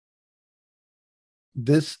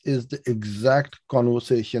This is the exact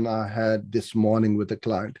conversation I had this morning with a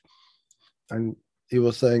client. And he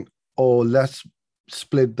was saying, oh, let's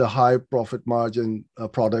split the high profit margin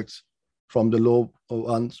products from the low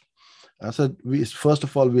ones. I said, first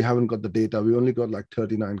of all, we haven't got the data. We only got like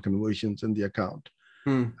 39 conversions in the account.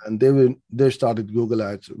 And they started Google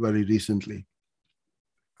Ads very recently.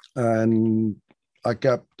 And I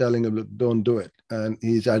kept telling him, look, don't do it. And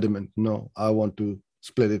he's adamant, no, I want to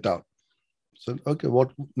split it out. So, okay,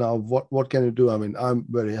 what can you do? I mean,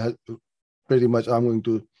 pretty much I'm going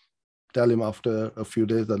to tell him after a few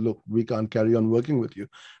days that, look, we can't carry on working with you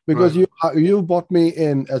because you brought me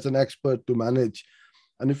in as an expert to manage.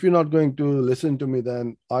 And if you're not going to listen to me,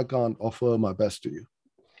 then I can't offer my best to you.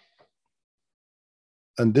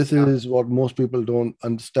 And this is what most people don't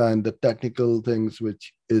understand, the technical things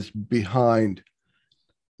which is behind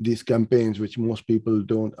these campaigns, which most people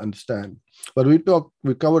don't understand. But we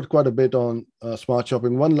covered quite a bit on smart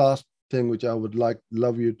shopping. One last thing which I would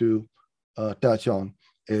love you to touch on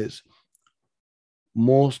is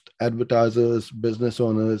most advertisers, business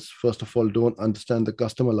owners, first of all, don't understand the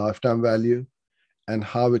customer lifetime value and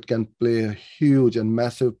how it can play a huge and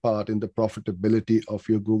massive part in the profitability of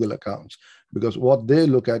your Google accounts. Because what they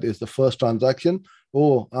look at is the first transaction.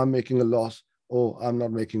 Oh, I'm making a loss. Oh, I'm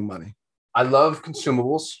not making money. I love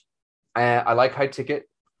consumables. I like high ticket.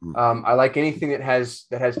 I like anything that has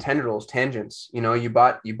tangents. You know, you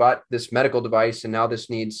bought this medical device, and now this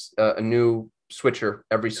needs a new switcher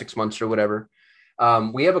every 6 months or whatever.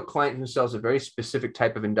 We have a client who sells a very specific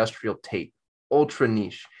type of industrial tape, ultra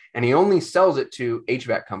niche, and he only sells it to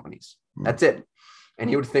HVAC companies. That's it. And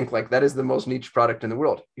you would think like that is the most niche product in the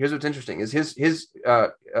world. Here's what's interesting is his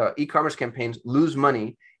e-commerce campaigns lose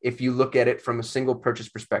money if you look at it from a single purchase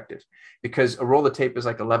perspective, because a roll of tape is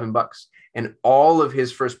like $11, and all of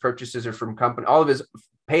his first purchases are from all of his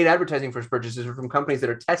paid advertising first purchases are from companies that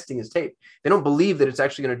are testing his tape. They don't believe that it's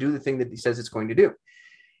actually going to do the thing that he says it's going to do.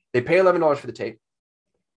 They pay $11 for the tape.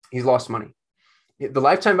 He's lost money. The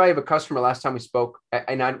lifetime value of a customer last time we spoke,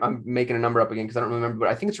 and I'm making a number up again because I don't remember, but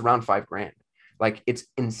I think it's around $5,000. Like, it's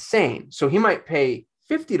insane. So he might pay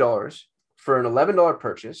 $50 for an $11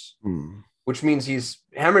 purchase, which means he's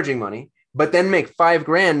hemorrhaging money, but then make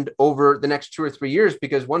 $5,000 over the next 2 or 3 years,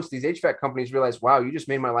 because once these HVAC companies realize, wow, you just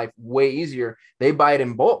made my life way easier, they buy it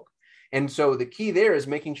in bulk. And so the key there is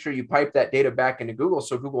making sure you pipe that data back into Google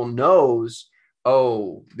so Google knows,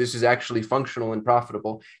 oh, this is actually functional and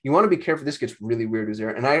profitable. You want to be careful. This gets really weird,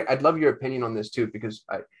 Uzair. And I'd love your opinion on this too, because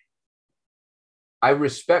I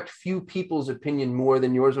respect few people's opinion more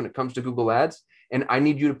than yours when it comes to Google Ads. And I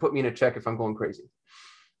need you to put me in a check if I'm going crazy.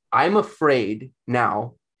 I'm afraid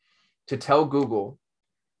now to tell Google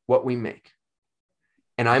what we make.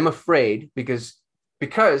 And I'm afraid because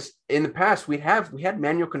in the past we had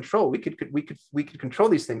manual control. We could control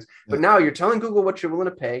these things. But now you're telling Google what you're willing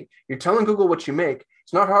to pay. You're telling Google what you make.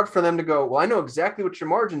 It's not hard for them to go, well, I know exactly what your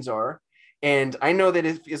margins are. And I know that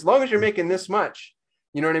as long as you're making this much,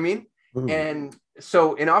 you know what I mean? And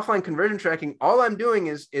so in offline conversion tracking, all I'm doing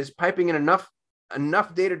is piping in enough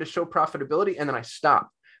data to show profitability, and then I stop,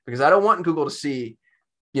 because I don't want Google to see,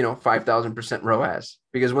 5,000% ROAS,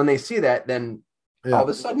 because when they see that, then all of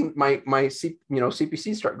a sudden my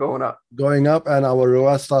CPCs start going up, and our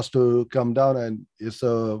ROAS starts to come down. And it's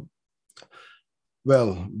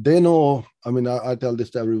well, they know, I mean, I tell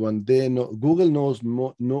this to everyone, they know, Google knows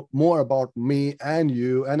more about me and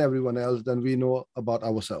you and everyone else than we know about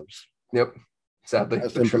ourselves. Yep. Sadly.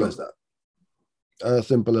 As simple as that. As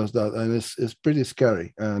simple as that. And it's pretty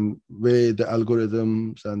scary. And where the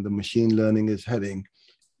algorithms and the machine learning is heading,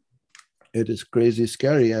 it is crazy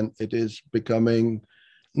scary. And it is becoming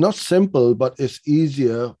not simple, but it's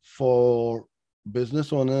easier for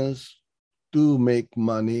business owners to make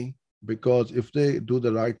money, because if they do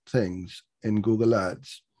the right things in Google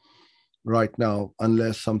Ads right now,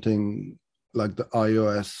 unless something like the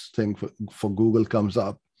iOS thing for Google comes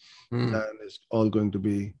up, then it's all going to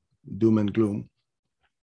be doom and gloom.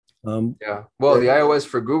 Well, the iOS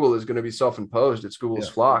for Google is going to be self-imposed. It's Google's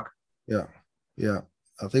flock. Yeah.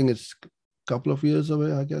 I think it's a couple of years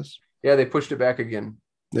away, I guess. Yeah, they pushed it back again.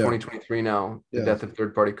 2023 now, the death of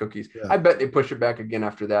third-party cookies. I bet they push it back again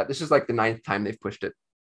after that. This is like the 9th time they've pushed it.